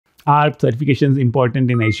Are certifications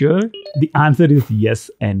important in Azure? The answer is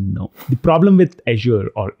yes and no. The problem with Azure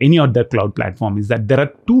or any other cloud platform is that there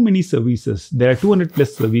are too many services. There are 200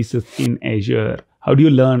 plus services in Azure. How do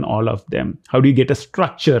you learn all of them? How do you get a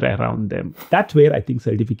structure around them? That's where I think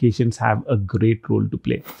certifications have a great role to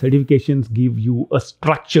play. Certifications give you a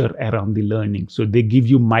structure around the learning. So they give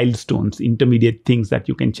you milestones, intermediate things that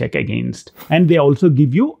you can check against. And they also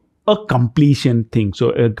give you a completion thing,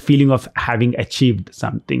 so a feeling of having achieved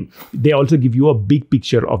something. They also give you a big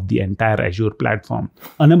picture of the entire Azure platform.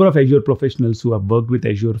 A number of Azure professionals who have worked with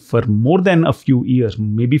Azure for more than a few years,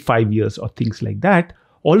 maybe 5 years or things like that,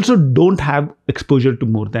 also don't have exposure to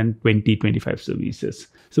more than 20, 25 services.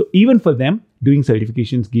 So even for them, doing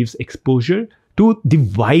certifications gives exposure to the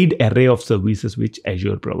wide array of services which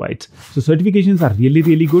Azure provides. So certifications are really,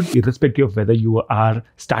 really good, irrespective of whether you are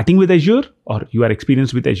starting with Azure or you are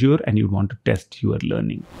experienced with Azure and you want to test your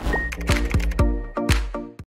learning.